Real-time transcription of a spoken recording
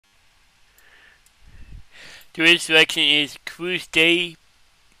Today's selection is Cruise Day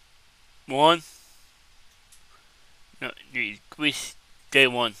 1. No, Cruise Day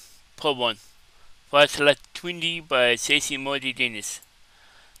 1. Part 1. For select 20 by Stacey Morty Dennis.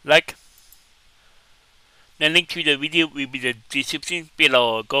 Like. The link to the video will be the description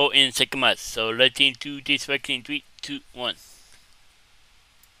below. Go and check them out. So let's into this selection in 3, 2, 1.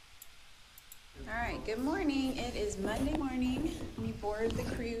 Alright, good morning. It is Monday morning. We board the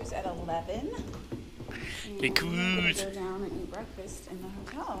cruise at 11. The cruise. We're going to go down and eat breakfast in the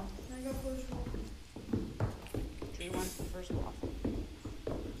hotel. I got first waffle. Tree wants the first waffle.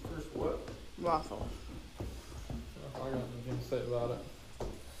 First what? Waffle. I got nothing to say about it.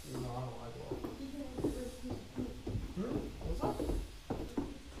 Even though I don't like waffle. What's up?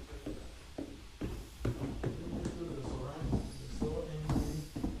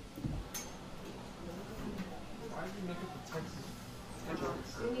 Why did you make it the Texas?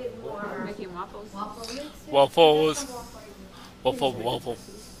 We need more Making waffles. waffle mix. Waffles. Waffle.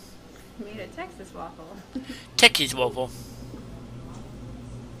 Made a Texas waffle. Texas waffle.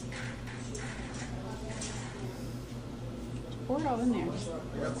 Pour it all in there.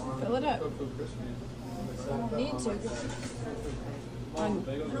 Fill it up. I don't need to.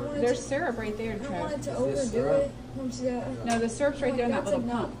 There's syrup right there, I don't Trev. want it to overdo it. Once you got, No, the syrup's right there in that that's little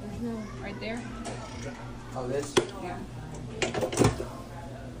enough. pump. There's no. Right there. Oh, this? Yeah.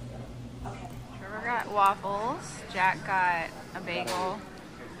 Trevor got waffles. Jack got a bagel.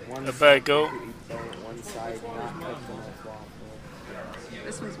 One A bagel. One side, not cooked enough waffle.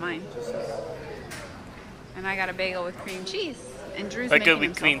 This one's mine. And I got a bagel with cream cheese. And Drew's Bagel making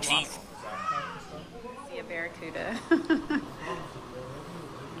with himself cream a cheese. waffle. See a barracuda.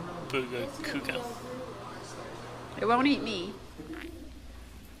 Burger Cougar. It won't eat me.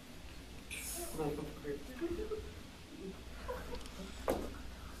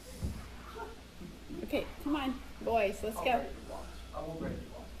 Okay, come on, boys, let's go.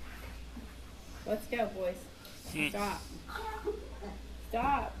 Let's go, boys. Stop.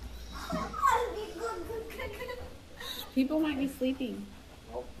 Stop. People might be sleeping.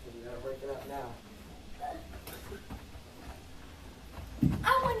 Oh, you gotta wake it up now.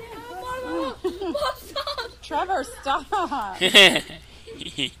 Trevor, stop. It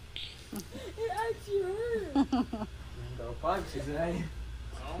actually hurt. Go punch today.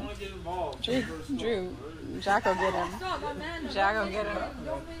 I don't want to get involved. Drew, Jack will get him. Stop, my man. Jack will get him.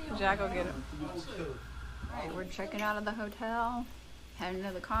 Don't video. Jack will get him. Alright, we're checking out of the hotel, heading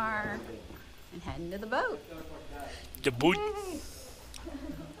to the car, and heading to the boat. The boot. He's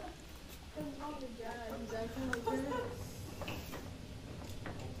acting like that.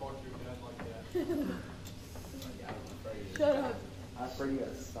 Don't talk to your dad like that. Shut up. I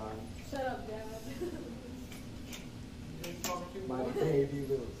forget, son. Shut up, Dad. My baby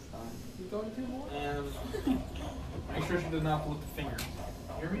little son. You talking to more? And make sure she does not lift a finger.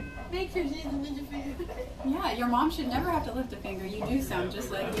 You hear me? Make sure she doesn't lift your finger. Yeah, your mom should never have to lift a finger. You do sound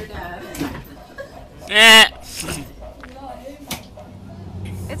just like your dad. Eh.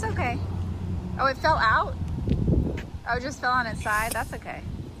 It's okay. Oh, it fell out? Oh, it just fell on its side? That's okay.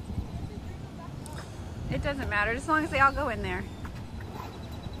 It doesn't matter, as long as they all go in there.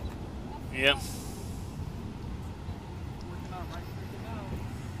 Yep.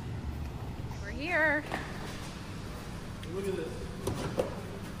 We're here. Look at this.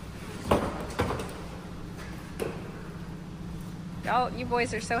 Oh, you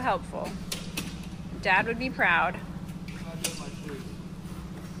boys are so helpful. Dad would be proud. I'm doing my shoes.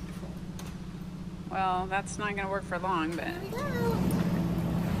 Well, that's not going to work for long, but...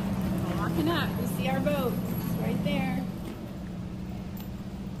 We're walking up. We see our boat. It's right there.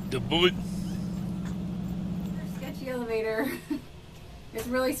 The boot. Sketchy elevator. It's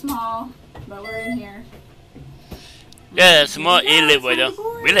really small, but we're in here. Yeah, small elevator.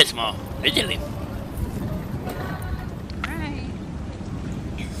 Really small. Literally. Alright.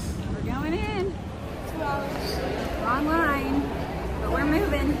 We're going in. 2 hours. Long line. But we're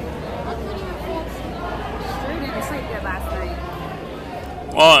moving. I couldn't even fall asleep. Drew didn't sleep good last night.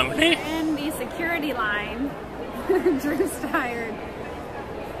 Oh, really? In the security line. Drew's tired.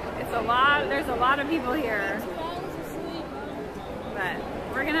 It's a lot. There's a lot of people here. 2 hours of sleep. But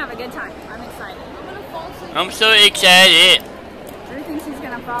we're going to have a good time. I'm excited. I'm gonna fall asleep. I'm so excited. Drew thinks he's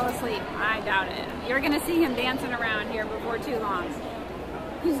going to fall asleep. I doubt it. You're going to see him dancing around here before too long.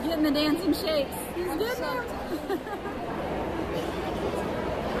 He's getting the dancing shakes. He's getting them.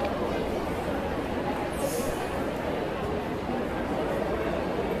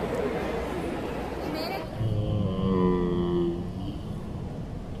 You made it?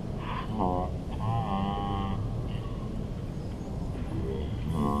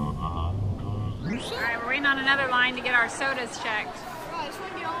 Alright, we're waiting on another line to get our sodas checked. Bro, I just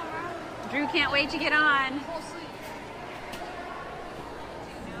want to get all around. Drew can't wait to get on. Fall asleep.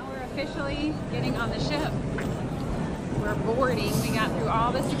 Now we're officially getting on the ship. We're boarding. We got through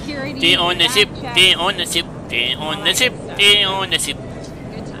all the security. They on the ship. background They checks. on the ship. They on the ship. They on the ship.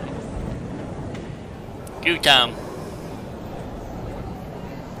 Good times. Good time.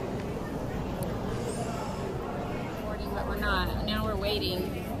 Boarding, but we're not. Now we're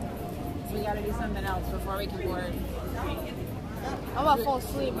waiting. So we got to do something else before we can board. I'm about to fall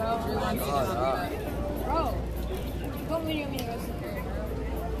asleep, bro. Drew wants to get on the boat. Bro, don't video me to go sleep.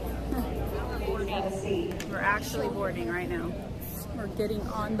 We're actually boarding right now. We're getting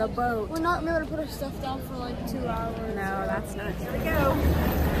on the boat. We're not able to put our stuff down for like 2 hours. No, that's not. Here we go.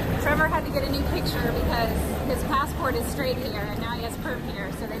 Trevor had to get a new picture because his passport is straight here and now he has perp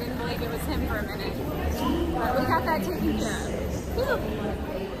here, so they didn't believe it was him for a minute. But we got that taken care of.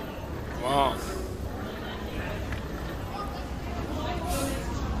 Wow.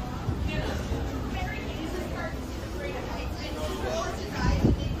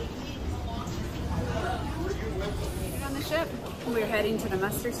 On the ship, we're heading to the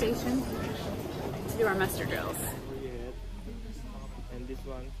muster station to do our muster drills. And this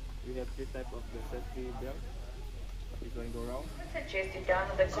one, we have three types of the safety belt. This one go round. Suggest you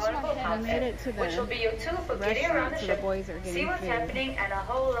download the Carnival We app, made it to which will be the your tool for getting around restaurant, the so the ship, boys are see getting what's food. happening, and a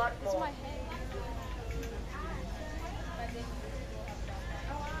whole lot That's more. my head.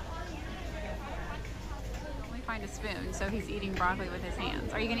 We find a spoon, so he's eating broccoli with his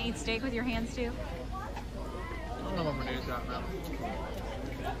hands. Are you gonna eat steak with your hands too? I don't know what my name's out now.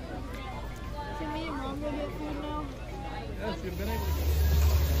 Can me and mom go get food now? Yeah, it's good been able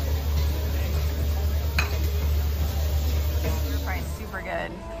Your fries super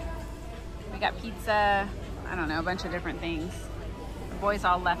good. We got pizza, I don't know, a bunch of different things. The boys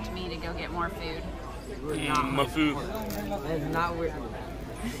all left me to go get more food. My food. That's not with me.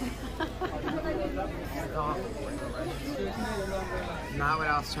 Not what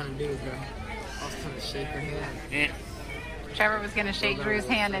I was trying to do, bro. I was trying to shake her hand. Yeah. Trevor was gonna shake Drew's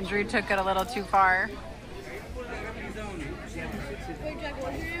hand and Drew took it a little too far. Wait, Jack,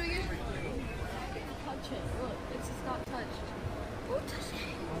 what did you do again? Touch it. Look, it's just not touched. Who touched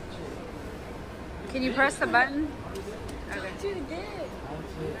it? Can you press the button? Okay. Dude, did.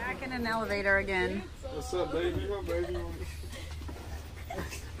 Back in an elevator again. What's up, baby? What, baby?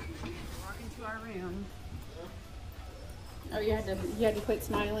 Walking to our room. Oh, you had to quit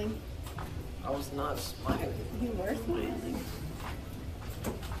smiling. I was not smiling. You were smiling.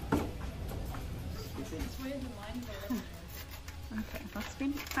 Okay, let's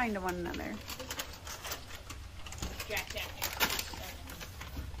be kind to one another.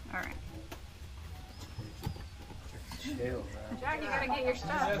 All right. Chill, bro. Jack, you gotta get your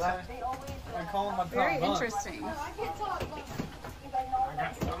stuff. I call him my top Very bunk. interesting. I can't talk.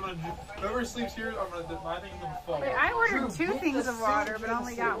 Whoever sleeps here, I'm gonna. My thing's gonna fall. Wait, I ordered 2 things of water, but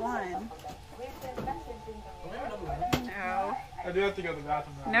only got 1. No. I do have to go to the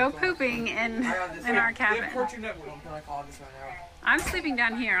bathroom now. No pooping in our They have cabin. Cartoon Network. Can I call this one out? I'm sleeping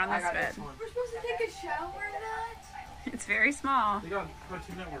down here on this bed. one. We're supposed to take a shower tonight? It's very small. They got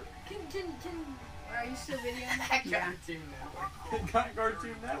Cartoon Network. Are you still videoing? Yeah. Cartoon Network. They got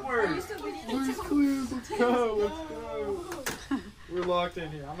Cartoon Are you Network. still videoing? Let's go. Let's go. We're locked in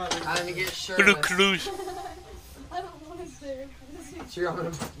here. I'm not leaving. I didn't get Blue shirtless. cruise. I don't want to stay. Sure, I'm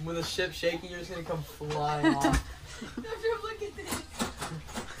gonna, when the ship's shaking, you're just gonna come flying off. After look at this.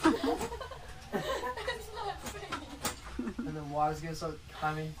 It's not fair. And the water's gonna start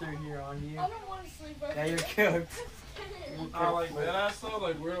coming through here on you. I don't want to sleep after Yeah, you're cooked. I like that ass though.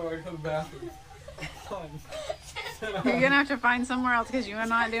 Like, where do I go to the bathroom? You're gonna have to find somewhere else because you are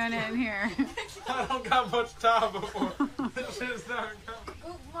not doing it in here. I don't got much time before this shit's not coming.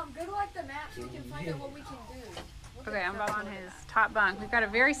 Go, Mom, go to like the map so we can find out what we can do. Okay, I'm on his top bunk. We've got a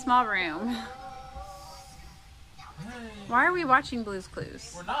very small room. Why are we watching Blue's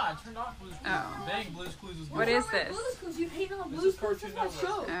Clues? We're not. I turned off Blue's Clues. Oh. Dang, Blue's Clues is What is this? Blue's Clues, you hate on This Blue's is Clues. Cartoon That's my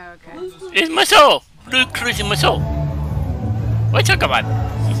Network. show. Oh, okay. Blue's Clues. It's my soul. Blue cruise in my soul. What you talking about?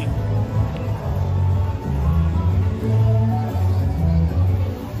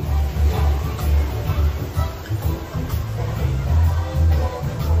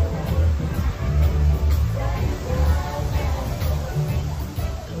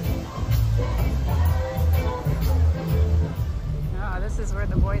 Oh, this is where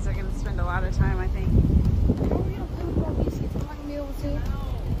the boys are gonna spend a lot of time, I think. I'm not gonna be able to.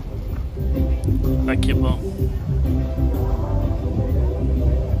 Like your bone.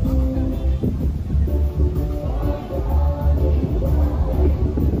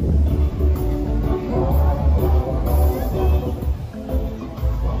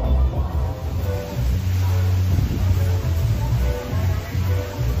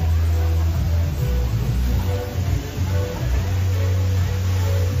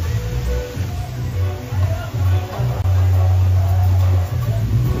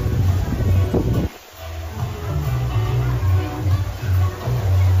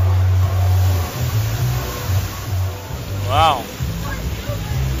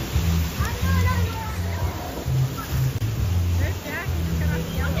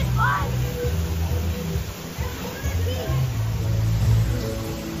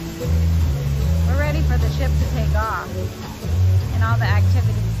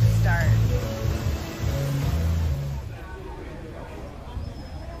 start.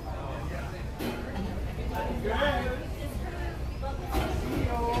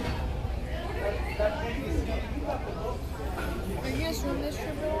 Are you gonna swim this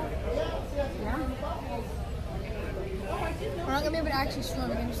trip at all? Yeah. We're not gonna be able to actually swim.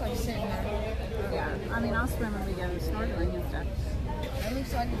 We're gonna just like sit in there. Yeah. I mean, I'll swim when we go snorkeling and stuff. I'm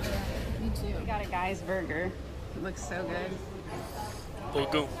excited for that. Me too. We got a guy's burger. It looks so good.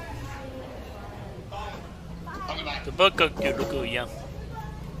 Burger. The burger look yeah.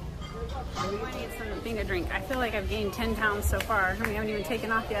 I need something to drink. I feel like I've gained 10 pounds so far, and we haven't even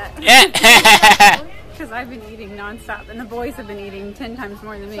taken off yet. Because I've been eating nonstop, and the boys have been eating 10 times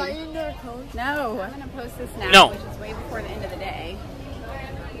more than me. So you into a cone? No, I'm going to post this now, No. which is way before the end of the day.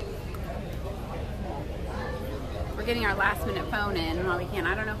 We're getting our last minute phone in while we can.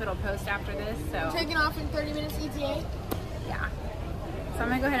 I don't know if it'll post after this, so Taking off in 30 minutes ETA? yeah. So I'm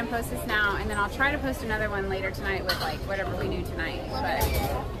going to go ahead and post this now, and then I'll try to post another one later tonight with like whatever we do tonight. But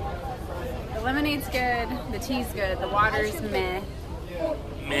the lemonade's good, the tea's good, the water's meh.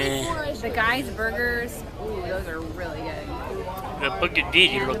 Man, The guy's burgers, ooh, those are really good. the burger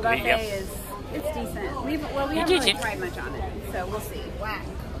did And the look good, buffet yeah. it's decent. We haven't really decent. tried much on it, so we'll see. Whack.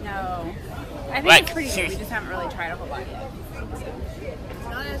 No, I think Whack. it's pretty good. We just haven't really tried a whole lot yet. It's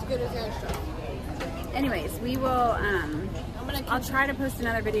not as good as the other stuff. Anyways, we will. I'll try to post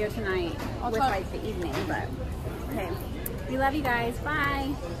another video tonight with try. like the evening, but okay. We love you guys.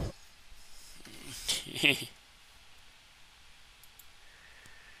 Bye.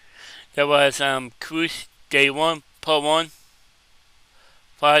 That was cruise day 1 part 1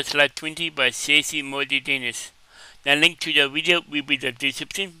 /20 by Stacey Morty Dennis. The link to the video will be in the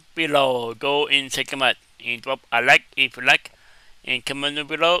description below. Go and check them out and drop a like if you like, and comment down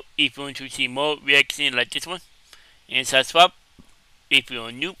below if you want to see more reactions like this one, and subscribe if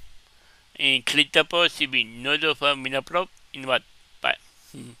you're new, and click the bell to be notified when I upload. In what? Bye.